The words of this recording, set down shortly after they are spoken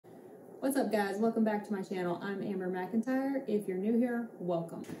What's up guys, welcome back to my channel. I'm Amber McIntyre. If you're new here,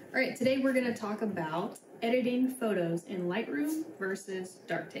 welcome. All right, today we're gonna talk about editing photos in Lightroom versus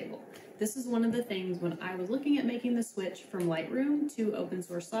Darktable. This is one of the things when I was looking at making the switch from Lightroom to open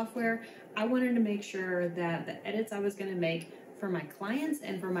source software, I wanted to make sure that the edits I was gonna make for my clients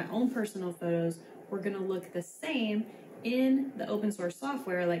and for my own personal photos were gonna look the same in the open source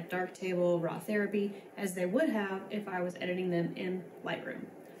software like Darktable, Raw Therapy, as they would have if I was editing them in Lightroom.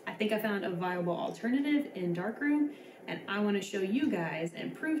 I think I found a viable alternative in Darkroom, and I want to show you guys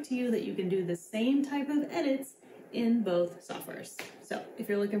and prove to you that you can do the same type of edits in both softwares. So if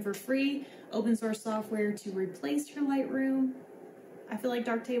you're looking for free open source software to replace your Lightroom, I feel like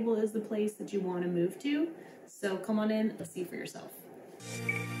Darktable is the place that you want to move to. So come on in, let's see for yourself.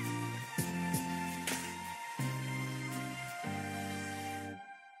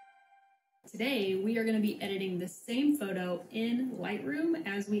 Today, we are going to be editing the same photo in Lightroom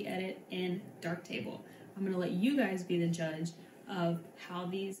as we edit in Darktable. I'm going to let you guys be the judge of how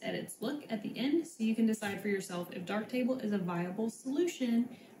these edits look at the end so you can decide for yourself if Darktable is a viable solution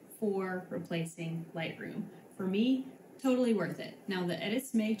for replacing Lightroom. For me, totally worth it. Now, the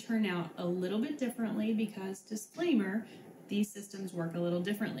edits may turn out a little bit differently because, disclaimer, these systems work a little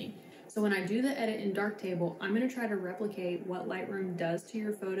differently. So when I do the edit in Darktable, I'm going to try to replicate what Lightroom does to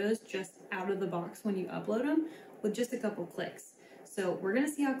your photos just out of the box when you upload them with just a couple clicks. So we're going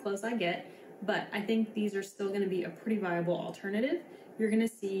to see how close I get, but I think these are still going to be a pretty viable alternative. You're going to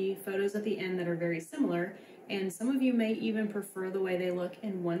see photos at the end that are very similar, and some of you may even prefer the way they look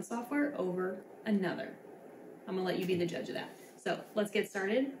in one software over another. I'm going to let you be the judge of that. So let's get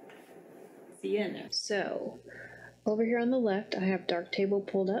started. See you in there. So over here on the left, I have Darktable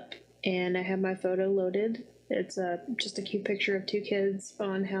pulled up. And I have my photo loaded. It's just a cute picture of two kids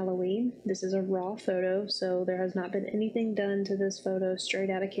on Halloween. This is a raw photo, so there has not been anything done to this photo straight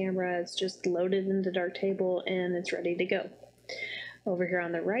out of camera. It's just loaded into Darktable and it's ready to go. Over here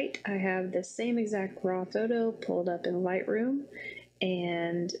on the right, I have the same exact raw photo pulled up in Lightroom.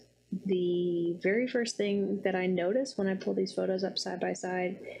 And the very first thing that I notice when I pull these photos up side by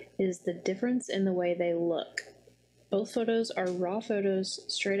side is the difference in the way they look. Both photos are raw photos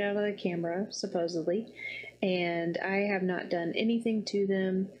straight out of the camera, supposedly, and I have not done anything to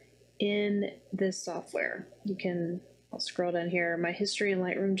them in this software. I'll scroll down here. My history in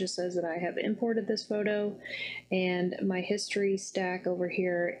Lightroom just says that I have imported this photo, and my history stack over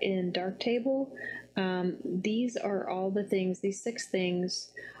here in Darktable, these are all the things, these 6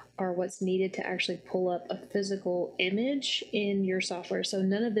 things are what's needed to actually pull up a physical image in your software. So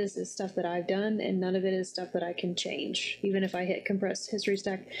none of this is stuff that I've done, and none of it is stuff that I can change. Even if I hit compress history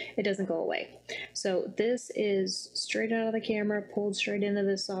stack, it doesn't go away. So this is straight out of the camera, pulled straight into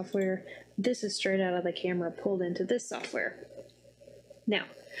this software. This is straight out of the camera, pulled into this software. Now,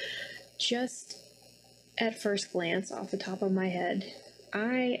 just at first glance, off the top of my head,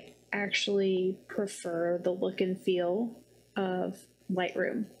 I actually prefer the look and feel of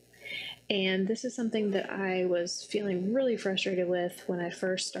Lightroom. And this is something that I was feeling really frustrated with when I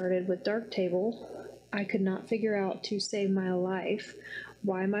first started with Darktable. I could not figure out, to save my life,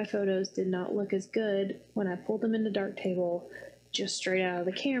 why my photos did not look as good when I pulled them into Darktable just straight out of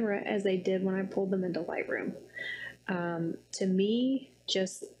the camera as they did when I pulled them into Lightroom. To me,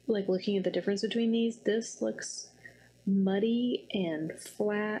 just like looking at the difference between these, this looks muddy and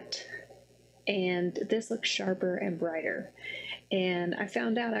flat, and this looks sharper and brighter. And I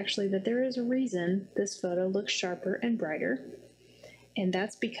found out actually that there is a reason this photo looks sharper and brighter. And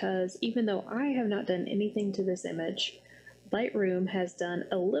that's because even though I have not done anything to this image, Lightroom has done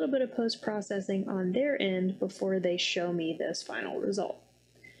a little bit of post-processing on their end before they show me this final result.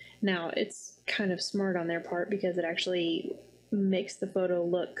 Now, it's kind of smart on their part because it actually makes the photo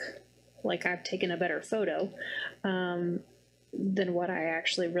look like I've taken a better photo than what I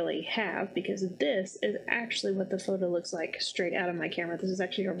actually really have, because this is actually what the photo looks like straight out of my camera. This is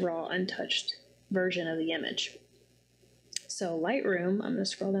actually a raw, untouched version of the image. So Lightroom, I'm going to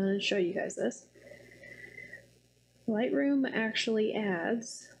scroll down and show you guys this. Lightroom actually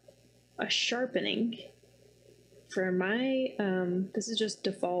adds a sharpening for my, this is just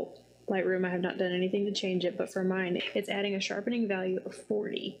default Lightroom. I have not done anything to change it, but for mine, it's adding a sharpening value of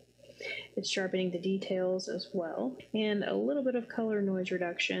 40. It's sharpening the details as well, and a little bit of color noise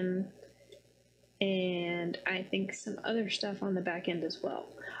reduction, and I think some other stuff on the back end as well.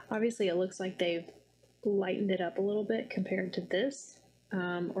 Obviously, it looks like they've lightened it up a little bit compared to this,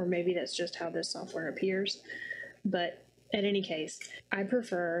 or maybe that's just how this software appears. But in any case, I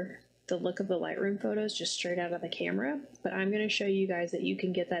prefer the look of the Lightroom photos just straight out of the camera, but I'm going to show you guys that you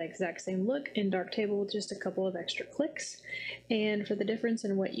can get that exact same look in Darktable with just a couple of extra clicks. And for the difference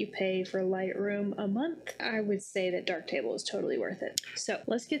in what you pay for Lightroom a month, I would say that Darktable is totally worth it. So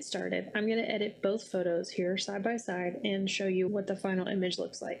let's get started. I'm going to edit both photos here side by side and show you what the final image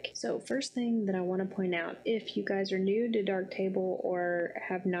looks like. So first thing that I want to point out, if you guys are new to Darktable or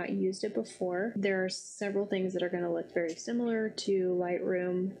have not used it before, there are several things that are going to look very similar to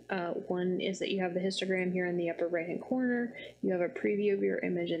Lightroom. One is that you have the histogram here in the upper right hand corner, you have a preview of your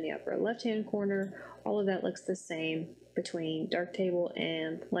image in the upper left hand corner. All of that looks the same between Darktable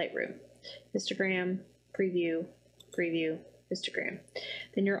and Lightroom. Histogram, preview, preview, histogram.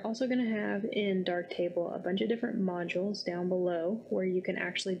 Then you're also going to have in Darktable a bunch of different modules down below where you can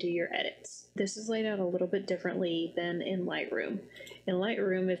actually do your edits. This is laid out a little bit differently than in Lightroom. In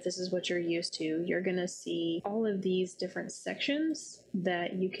Lightroom, if this is what you're used to, you're going to see all of these different sections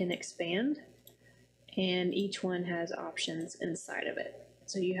that you can expand, and each one has options inside of it.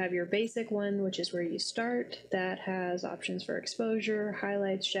 So you have your basic one, which is where you start, that has options for exposure,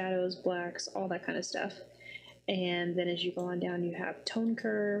 highlights, shadows, blacks, all that kind of stuff. And then as you go on down, you have tone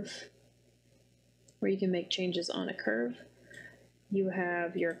curve, where you can make changes on a curve. You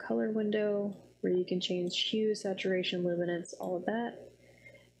have your color window, where you can change hue, saturation, luminance, all of that.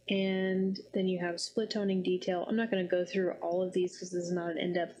 And then you have split toning, detail. I'm not going to go through all of these because this is not an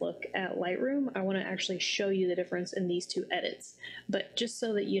in-depth look at Lightroom. I want to actually show you the difference in these two edits. But just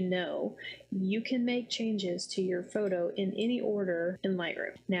so that you know, you can make changes to your photo in any order in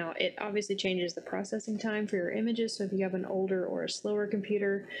Lightroom. Now, it obviously changes the processing time for your images, so if you have an older or a slower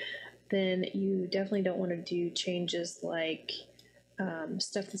computer, then you definitely don't want to do changes like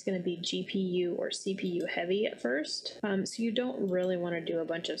stuff that's going to be GPU or CPU heavy at first. So you don't really want to do a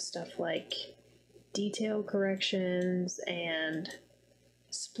bunch of stuff like detail corrections and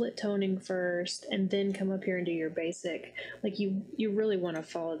split toning first and then come up here and do your basic. Like you really want to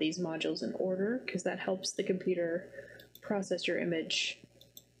follow these modules in order because that helps the computer process your image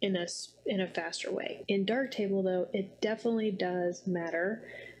in a faster way. In Darktable though, it definitely does matter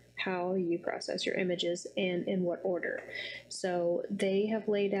how you process your images and in what order. So they have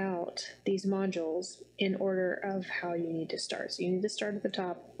laid out these modules in order of how you need to start. So you need to start at the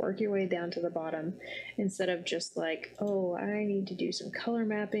top, work your way down to the bottom, instead of just like, oh, I need to do some color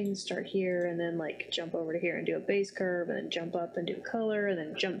mapping, start here, and then like jump over to here and do a base curve, and then jump up and do color, and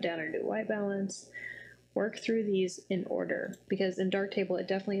then jump down and do white balance. Work through these in order, because in Darktable it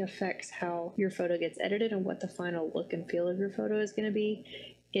definitely affects how your photo gets edited and what the final look and feel of your photo is going to be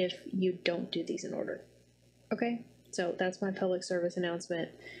if you don't do these in order. Okay, so that's my public service announcement.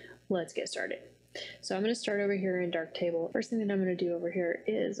 Let's get started. So I'm going to start over here in Darktable. First thing that I'm going to do over here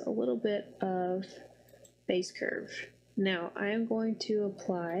is a little bit of base curve. Now I am going to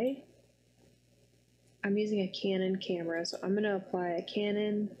apply, I'm using a Canon camera, so I'm going to apply a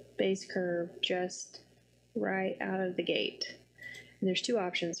Canon base curve just right out of the gate. And there's two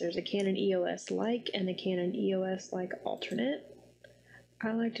options. There's a Canon EOS like and a Canon EOS like alternate.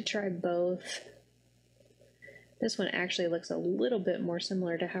 I like to try both. This one actually looks a little bit more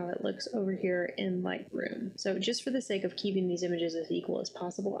similar to how it looks over here in Lightroom. So just for the sake of keeping these images as equal as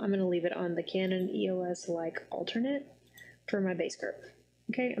possible, I'm going to leave it on the Canon EOS like alternate for my base curve.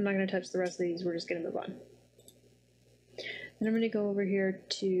 Okay, I'm not going to touch the rest of these, we're just going to move on. Then I'm going to go over here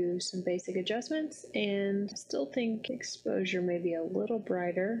to some basic adjustments, and I still think exposure may be a little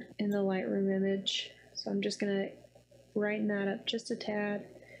brighter in the Lightroom image. So I'm just going to brighten that up just a tad.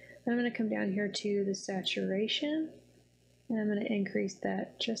 Then I'm going to come down here to the saturation, and I'm going to increase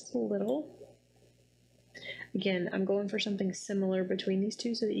that just a little. Again, I'm going for something similar between these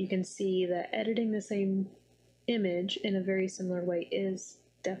two so that you can see that editing the same image in a very similar way is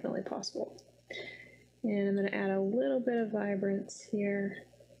definitely possible. And I'm going to add a little bit of vibrance here.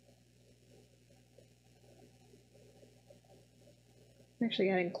 I'm actually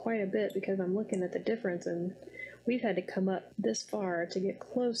adding quite a bit because I'm looking at the difference, and we've had to come up this far to get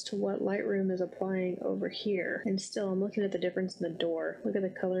close to what Lightroom is applying over here. And still, I'm looking at the difference in the door. Look at the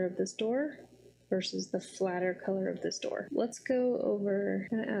color of this door versus the flatter color of this door. Let's go over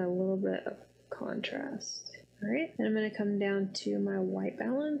and add a little bit of contrast. All right, and I'm going to come down to my white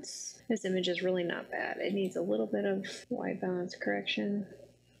balance. This image is really not bad. It needs a little bit of white balance correction.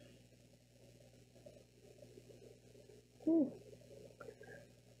 Ooh.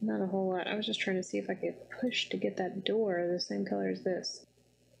 Not a whole lot. I was just trying to see if I could push to get that door the same color as this.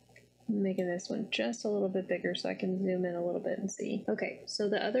 I'm making this one just a little bit bigger so I can zoom in a little bit and see. Okay, so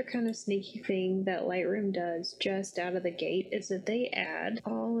the other kind of sneaky thing that Lightroom does just out of the gate is that they add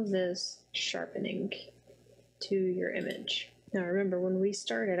all of this sharpening to your image. Now remember, when we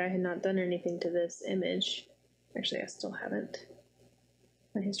started, I had not done anything to this image. Actually, I still haven't.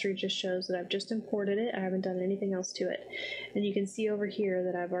 My history just shows that I've just imported it. I haven't done anything else to it. And you can see over here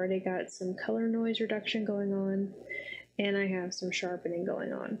that I've already got some color noise reduction going on, and I have some sharpening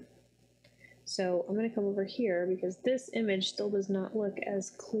going on. So I'm going to come over here because this image still does not look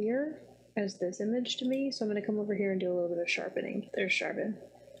as clear as this image to me. So I'm going to come over here and do a little bit of sharpening. There's sharpen.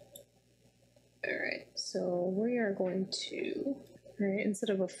 All right, so we are going to, all right, instead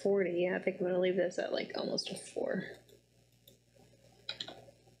of a 40, I think I'm going to leave this at like almost a 4.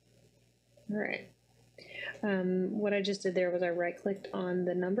 All right. What I just did there was I right-clicked on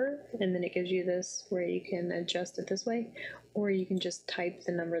the number, and then it gives you this where you can adjust it this way, or you can just type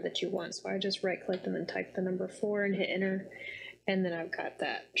the number that you want. So I just right-clicked and then typed the number 4 and hit enter, and then I've got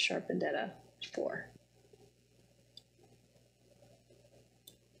that sharpened at a 4.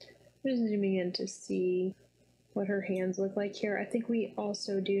 I'm just zooming in to see what her hands look like here. I think we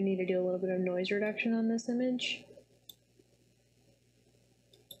also do need to do a little bit of noise reduction on this image.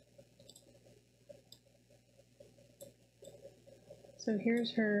 So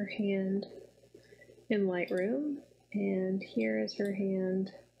here's her hand in Lightroom, and here is her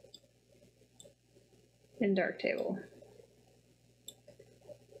hand in Darktable.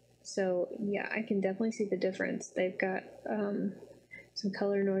 So yeah, I can definitely see the difference. They've got some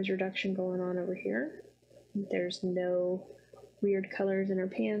color noise reduction going on over here. There's no weird colors in her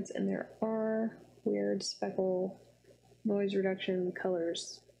pants, and there are weird speckle noise reduction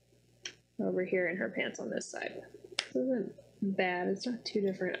colors over here in her pants on this side. This isn't bad, it's not too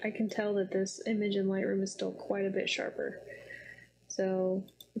different. I can tell that this image in Lightroom is still quite a bit sharper. So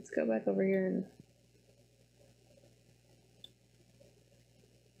let's go back over here and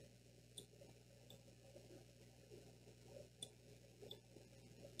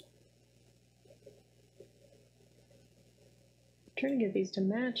trying to get these to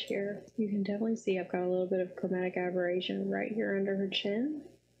match here. You can definitely see I've got a little bit of chromatic aberration right here under her chin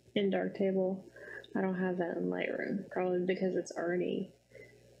in Darktable. I don't have that in Lightroom, probably because it's already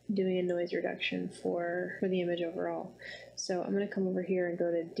doing a noise reduction for the image overall. So I'm going to come over here and go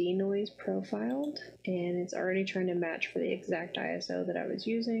to denoise profiled, and it's already trying to match for the exact ISO that I was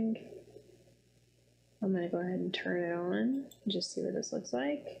using. I'm going to go ahead and turn it on and just see what this looks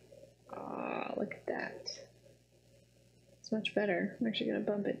like. Ah, look at that. It's much better. I'm actually going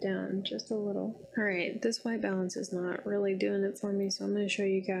to bump it down just a little. Alright, this white balance is not really doing it for me, so I'm going to show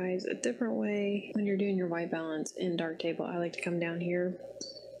you guys a different way. When you're doing your white balance in Darktable, I like to come down here.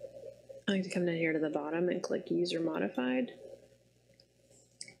 I like to come down here to the bottom and click User Modified.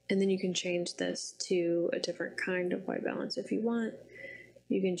 And then you can change this to a different kind of white balance if you want.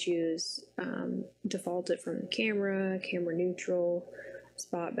 You can choose default it from the camera, camera neutral,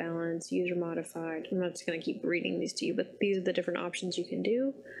 spot balance, user modified. I'm not just going to keep reading these to you, but these are the different options you can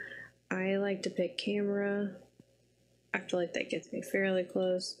do. I like to pick camera. I feel like that gets me fairly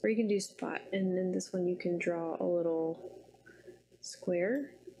close. Or you can do spot, and then this one you can draw a little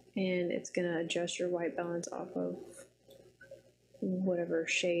square, and it's going to adjust your white balance off of whatever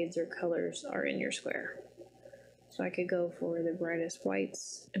shades or colors are in your square. So I could go for the brightest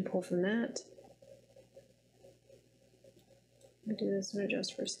whites and pull from that. I'll do this and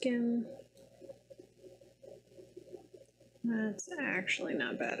adjust for skin. That's actually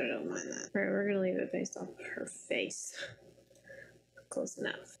not bad, I don't mind that. Alright, we're gonna leave it based off of her face. Close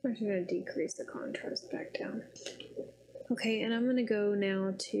enough. I'm actually gonna decrease the contrast back down. Okay, and I'm gonna go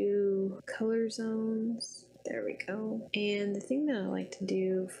now to color zones. There we go. And the thing that I like to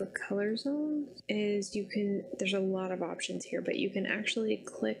do for color zones is there's a lot of options here, but you can actually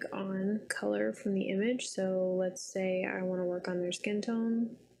click on color from the image. So let's say I want to work on their skin tone.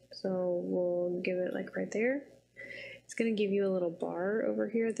 So we'll give it like right there. It's going to give you a little bar over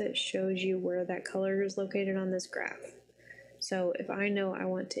here that shows you where that color is located on this graph. So if I know I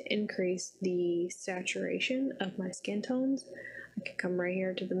want to increase the saturation of my skin tones, I can come right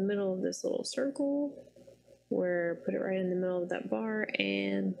here to the middle of this little circle, put it right in the middle of that bar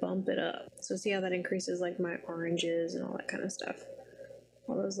and bump it up. So see how that increases like my oranges and all that kind of stuff.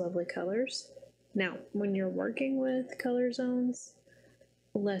 All those lovely colors. Now, when you're working with color zones,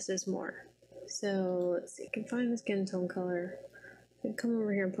 less is more. So let's see, I can find the skin tone color. I can come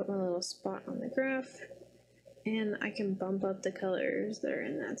over here and put my little spot on the graph, and I can bump up the colors that are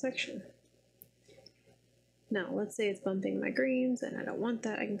in that section. Now, let's say it's bumping my greens, and I don't want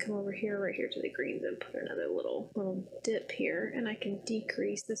that. I can come over here, right here to the greens, and put another little dip here, and I can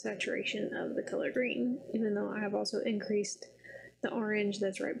decrease the saturation of the color green, even though I have also increased the orange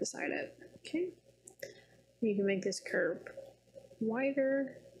that's right beside it. Okay, you can make this curve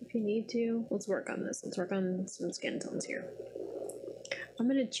wider if you need to. Let's work on this. Let's work on some skin tones here. I'm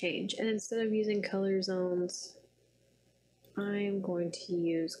going to change, and instead of using color zones I'm going to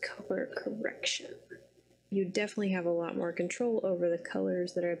use color correction. You definitely have a lot more control over the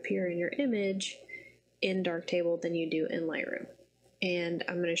colors that appear in your image in Darktable than you do in Lightroom. And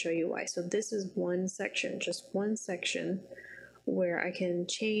I'm going to show you why. So this is one section, just one section, where I can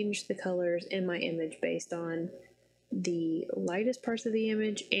change the colors in my image based on the lightest parts of the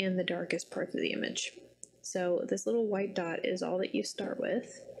image and the darkest parts of the image. So this little white dot is all that you start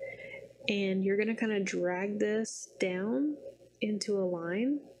with, and you're going to kind of drag this down into a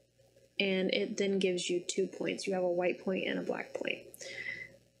line, and it then gives you 2 points. You have a white point and a black point.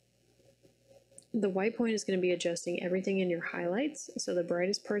 The white point is going to be adjusting everything in your highlights, so the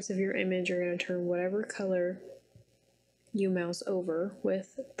brightest parts of your image are going to turn whatever color you mouse over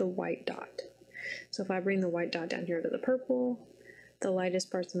with the white dot. So if I bring the white dot down here to the purple, the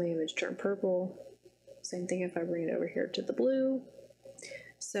lightest parts of my image turn purple. Same thing if I bring it over here to the blue.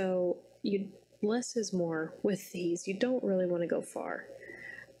 So less is more with these. You don't really want to go far.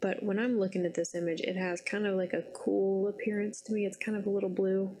 But when I'm looking at this image, it has kind of like a cool appearance to me. It's kind of a little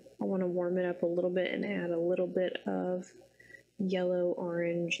blue. I want to warm it up a little bit and add a little bit of yellow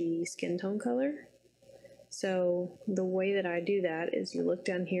orangey skin tone color. So the way that I do that is you look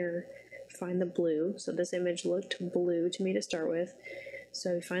down here, find the blue. So this image looked blue to me to start with.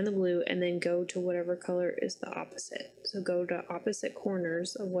 So you find the blue and then go to whatever color is the opposite. So go to opposite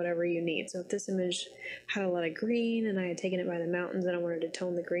corners of whatever you need. So if this image had a lot of green and I had taken it by the mountains and I wanted to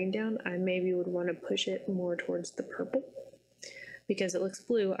tone the green down, I maybe would want to push it more towards the purple. Because it looks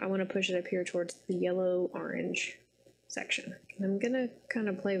blue, I want to push it up here towards the yellow-orange section. And I'm going to kind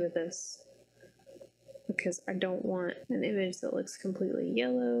of play with this because I don't want an image that looks completely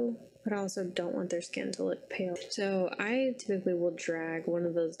yellow, but I also don't want their skin to look pale. So I typically will drag one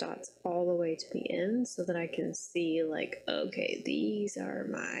of those dots all the way to the end so that I can see, like, okay, these are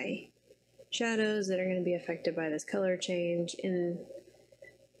my shadows that are going to be affected by this color change. And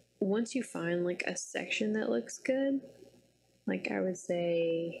once you find like a section that looks good, like I would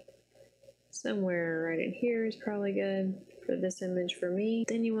say somewhere right in here is probably good for this image for me,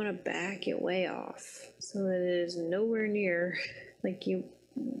 then you want to back it way off so that it is nowhere near, like you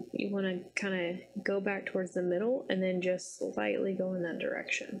want to kind of go back towards the middle and then just slightly go in that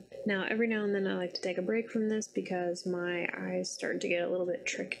direction. Now every now and then I like to take a break from this because my eyes start to get a little bit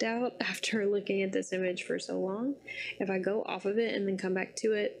tricked out after looking at this image for so long. If I go off of it and then come back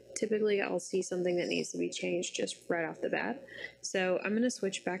to it, typically I'll see something that needs to be changed just right off the bat. So I'm going to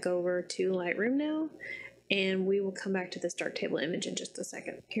switch back over to Lightroom now, and we will come back to this Darktable image in just a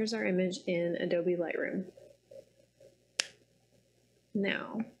second. Here's our image in Adobe Lightroom.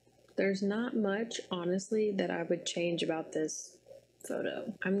 Now, there's not much, honestly, that I would change about this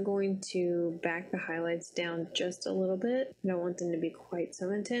photo. I'm going to back the highlights down just a little bit. I don't want them to be quite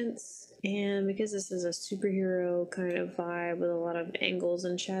so intense. And because this is a superhero kind of vibe with a lot of angles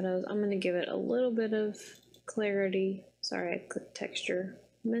and shadows, I'm going to give it a little bit of clarity. Sorry, I clicked texture.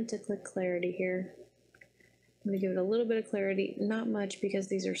 I meant to click clarity here. I'm going to give it a little bit of clarity, not much because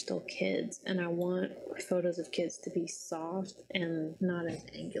these are still kids and I want photos of kids to be soft and not as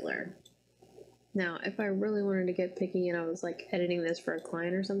angular. Now, if I really wanted to get picky and I was like editing this for a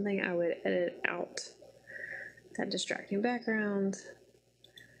client or something, I would edit out that distracting background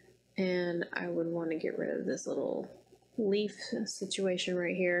and I would want to get rid of this little leaf situation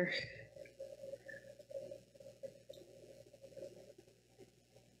right here.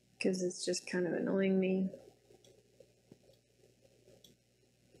 Because it's just kind of annoying me.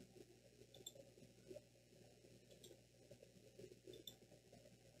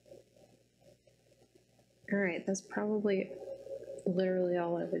 Alright, that's probably literally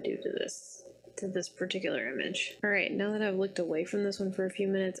all I would do to this particular image. Alright, now that I've looked away from this one for a few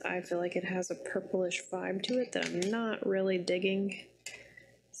minutes, I feel like it has a purplish vibe to it that I'm not really digging.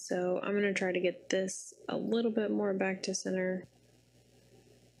 So I'm going to try to get this a little bit more back to center.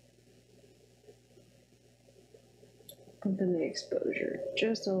 Open the exposure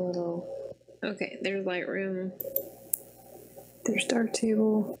just a little. Okay, there's Lightroom. There's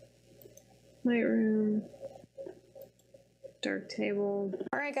Darktable. Lightroom. Darktable.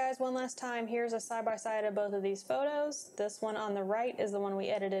 Alright guys, one last time. Here's a side-by-side of both of these photos. This one on the right is the one we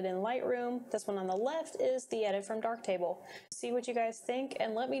edited in Lightroom. This one on the left is the edit from Darktable. See what you guys think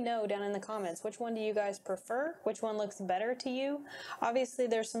and let me know down in the comments. Which one do you guys prefer? Which one looks better to you? Obviously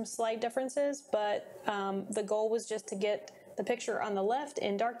there's some slight differences, but the goal was just to get the picture on the left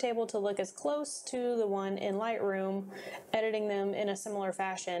in Darktable to look as close to the one in Lightroom, editing them in a similar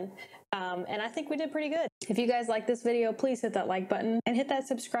fashion. And I think we did pretty good. If you guys like this video, please hit that like button and hit that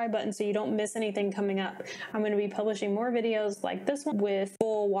subscribe button so you don't miss anything coming up. I'm going to be publishing more videos like this one with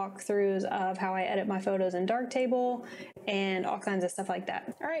full walkthroughs of how I edit my photos in Darktable and all kinds of stuff like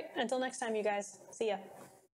that. All right, until next time, you guys. See ya.